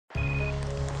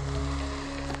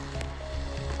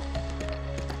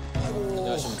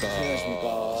안녕하십니까. 안녕하십니까.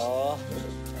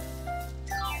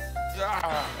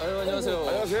 야, 안녕하세요.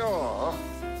 안녕하세요.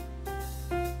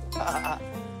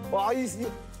 와,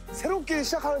 새롭게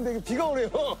시작하는데 비가 오네요.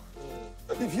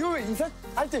 이 비 오면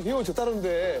인사할 때 비 오면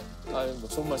좋다는데. 아유, 뭐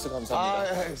좋은 말씀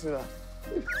감사합니다. 알겠습니다.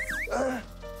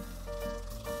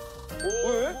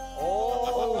 왜?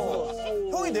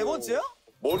 형이 네 번째야?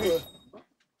 머리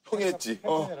형이 했지.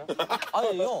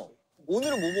 아니 형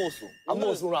오늘은 뭐 먹었어? 안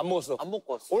먹었어, 오늘 안 먹었어. 안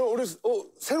먹고 왔어. 오늘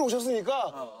새로 오셨으니까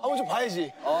한번 좀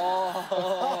봐야지.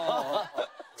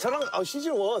 저랑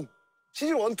시즌 1,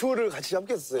 투를 같이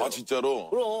함께 했어요. 아 진짜로?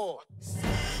 그럼.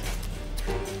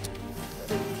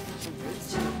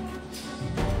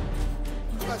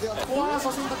 내가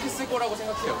좋아서 생각했을 거라고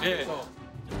생각해요. 예.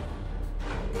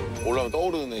 올라오면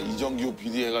떠오르네. 이정규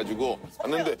비디 해가지고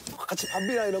왔는데 같이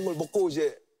밥이나 이런 걸 먹고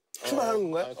이제 출발하는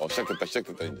건가요? 시작됐다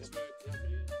이제.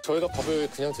 저희가 밥을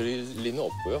그냥 드릴 리는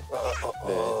없고요.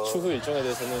 네, 추후 일정에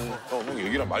대해서는 형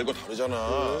얘기랑 말고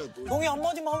다르잖아. 형이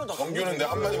한마디만 하면 다. 정규는 내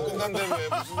한마디면 끝난다며.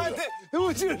 무슨 소리야. 근데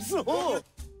너무 찔렀어.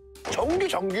 정규.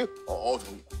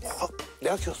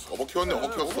 내가 키웠어. 어버 키웠네. 내가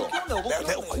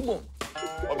뭐.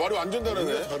 말이 완전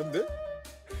다르네. 다른데?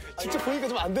 직접 보니까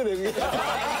좀 안 되네, 그게.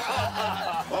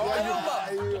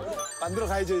 만들어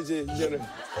가야죠, 이제는.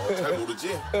 잘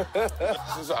모르지?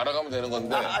 슬슬 알아가면 되는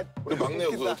건데. 우리 막내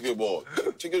어떻게 뭐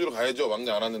챙겨주러 가야죠.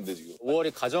 막내 안 왔는데 지금.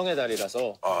 5월이 가정의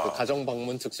달이라서 그 가정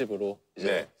방문 특집으로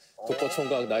이제 독거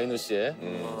총각 나인우 씨의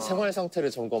생활 상태를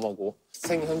점검하고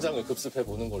생 현장을 급습해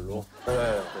보는 걸로.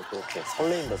 네. 그렇게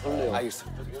설레인다, 설레요.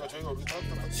 알겠습니다. 저희가 우리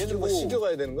사람들 얘는 뭐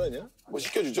시켜가야 되는 거 아니야? 뭐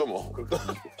시켜주죠 뭐.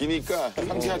 기니까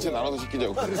상체 나눠서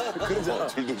시키자고. 그러잖아.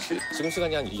 둘둘씩. 지금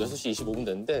시간이 한 6시 25분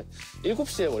됐는데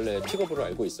 7시에 원래 픽업으로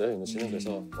알고 있어요, 인우 씨는.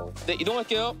 그래서 네,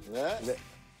 이동할게요. 네.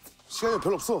 시간이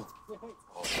별로 없어.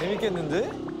 재밌겠는데?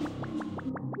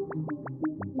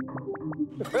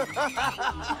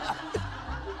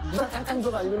 누가 탕탕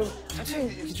들어가 아니면 천천히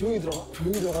이렇게 조용히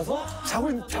들어가서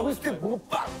자고 있을 때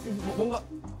뭔가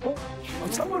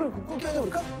창문을 꺾게 하자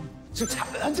그럴까? 지금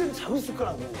한참 자고 있을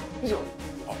거라고. 그죠?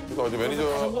 그러니까 어제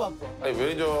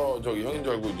매니저 저기 형인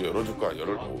줄 알고 이제 열어줄 거 아니야.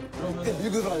 그때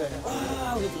밀고 들어가잖아요.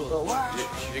 와, 여기 들어가. 와.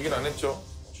 얘기는 안 했죠.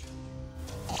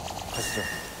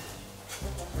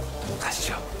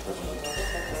 가시죠.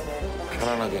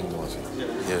 편안하게 행동하세요.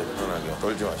 예, 편안하게.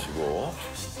 떨지 마시고.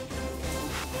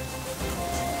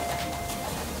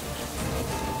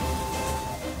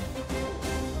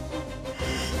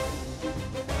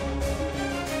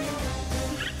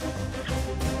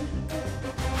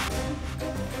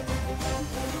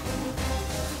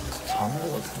 자는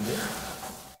거 같은데?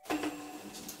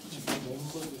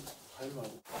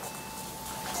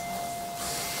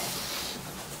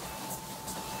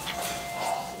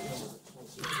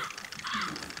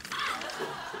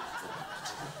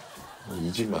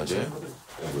 이 집 맞아요?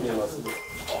 네, 맞습니다.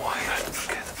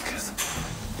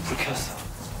 불 켰어.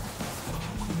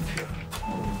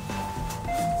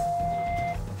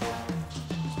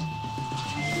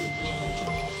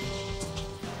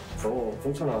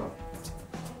 동천아.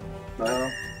 나야.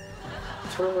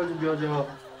 촬영 갈 준비하자.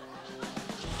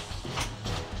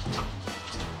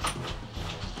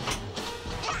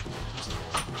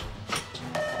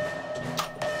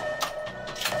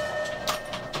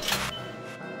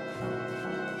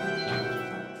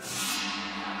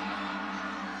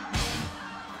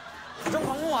 가정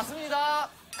방문 왔습니다.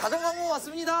 가정 방문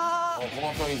왔습니다.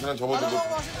 고맙다 인사는 접어두고. 가정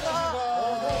방문 왔습니다.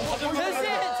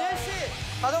 제시.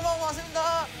 가정 방문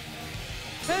왔습니다.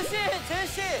 제시.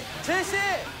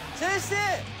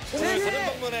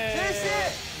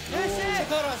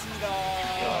 축하하러 왔습니다.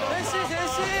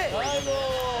 제시. 아이고,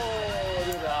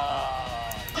 어디다.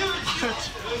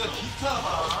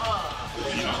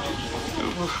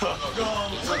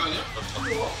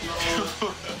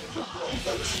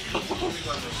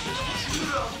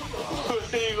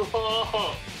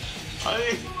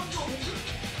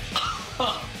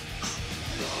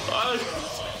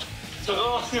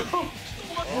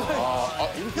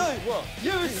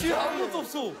 얘 집에 아무것도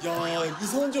없어. 야,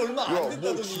 이사 온 지 얼마 안 야, 뭐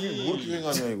됐다더니. 집이 뭐 이렇게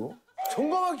횡하냐 이거?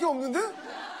 정감할 게 없는데?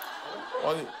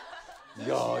 아니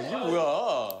야, 이게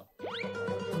뭐야?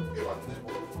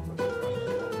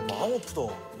 마음 아프다.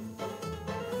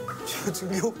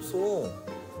 지금 게 없어.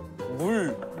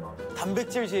 물,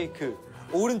 단백질 쉐이크,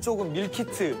 오른쪽은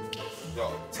밀키트. 야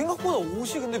생각보다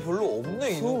옷이 근데 별로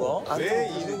없네, 이누가. 왜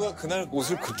이누가 그날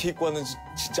옷을 그렇게 입고 왔는지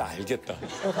진짜 알겠다.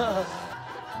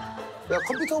 야,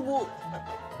 컴퓨터 뭐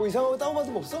이상한 거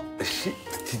다운받은 거 없어?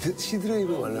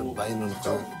 시드레이브 많이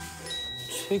넣었죠.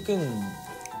 최근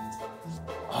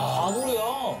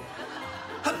바보야.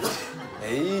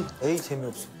 에이. 에이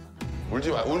재미없어.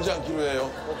 울지 않기로 해요.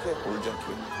 오케이. 울지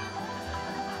않기로.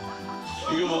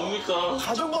 이게 뭡니까?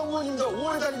 가정방문입니다.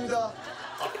 5월의 달입니다.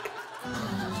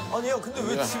 아니야, 근데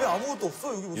왜 집에 아무것도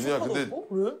없어? 여기 뭐 윤희야, 소파도 근데 없고?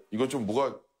 그래? 이거 좀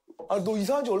뭐가. 아, 너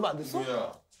이사한 지 얼마 안 됐어?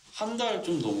 윤희야. 한 달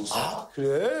좀 넘었어. 아,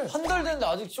 그래? 한 달 됐는데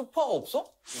아직 소파가 없어?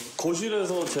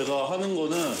 거실에서 제가 하는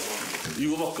거는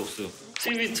이거밖에 없어요.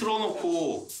 TV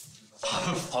틀어놓고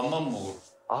밥만 먹어.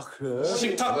 아, 그래?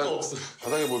 식탁도 없어요.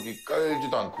 바닥에 뭐 이렇게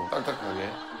깔지도 않고 딱딱하게.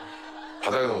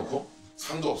 바닥에 놓고?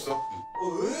 상도 없어?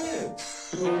 왜?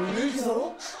 왜 이렇게 살아?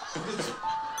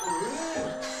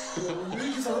 왜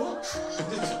이렇게 살아?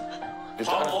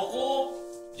 밥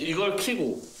먹고 이걸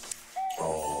켜고.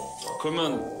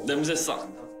 그러면 냄새 싹.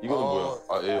 이거는 뭐야?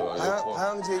 아, 예,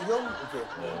 다양제 겸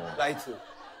이렇게 라이트.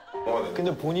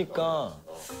 근데 보니까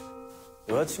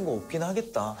여자친구 없긴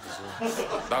하겠다.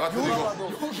 나 같아도 이거.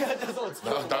 여기 앉아서 어떻게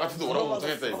나 같아도 오라고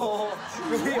못하겠다, 이거.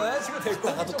 여기 여자친구 데리고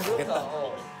나도 가겠다.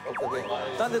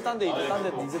 딴 데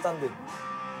이제 딴 데.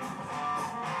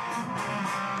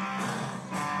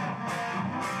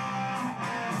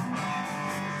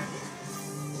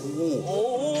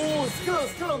 오,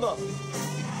 스킬 나온다. 오,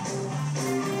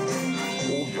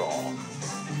 야.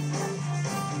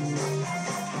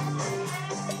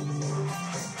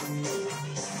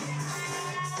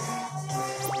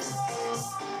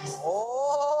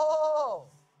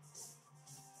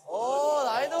 오,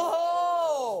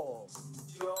 나이도.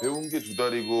 배운 게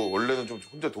 2달이고, 원래는 좀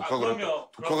혼자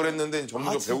독학을 했는데,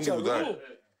 전문적으로 배운 게 2달.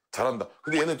 잘한다.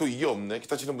 근데 얘는 또 이게 없네.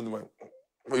 기타 치는 분들만.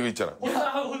 뭐 이거 있잖아.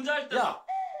 혼자 할 때. 야.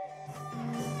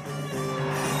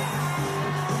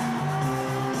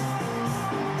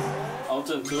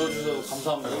 아무튼 들어주셔서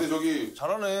감사합니다. 근데 저기.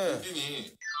 잘하네.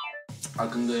 이 아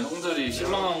근데 형들이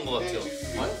실망한 것 같아요.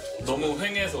 너무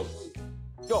횡해서.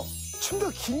 야,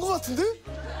 침대가 긴 거 같은데?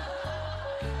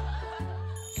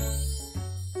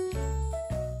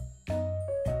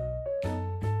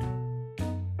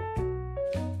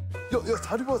 야,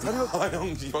 다리 봐. 아, 형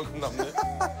이만큼 남네.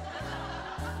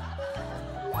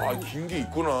 아, 긴 게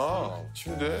있구나.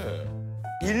 침대.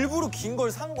 일부러 긴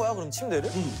걸 산 거야, 그럼 침대를?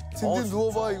 든든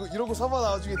누워봐. 이런 거 사봐,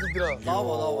 나중에 든든아.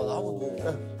 나와봐, 나 한번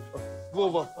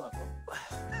누워봐.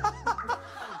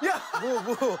 야!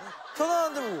 뭐.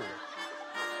 편안한데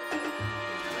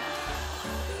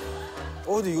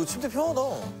뭐. 근데 이거 침대 편하다.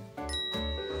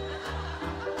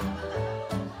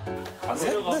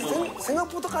 근데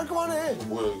생각보다 깔끔하네.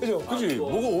 뭐야, 이거. 그죠? 그지?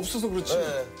 뭐가 없어서 그렇지.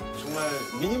 네. 정말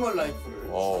미니멀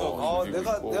라이프를.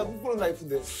 내가 꿈꾸는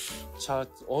라이프인데. 자,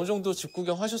 어느 정도 집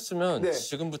구경하셨으면 네.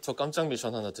 지금부터 깜짝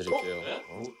미션 하나 드릴게요.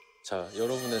 자,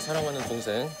 여러분의 사랑하는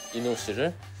동생 인호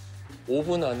씨를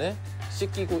 5분 안에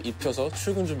씻기고 입혀서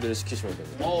출근 준비를 시키시면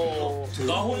됩니다.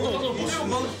 나 혼자서도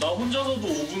 5분은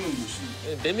못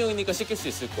쉬는. 4명이니까 씻길 수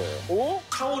있을 거예요.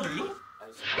 타월을요?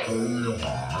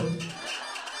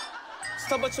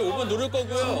 스탑워치 5분 누를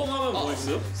거고요. 성공하면 뭐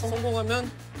있어요?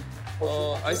 성공하면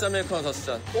아이스 아메리카노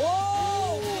 5잔.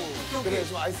 그래,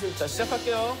 좀 아이스. 자,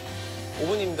 시작할게요.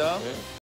 5분입니다.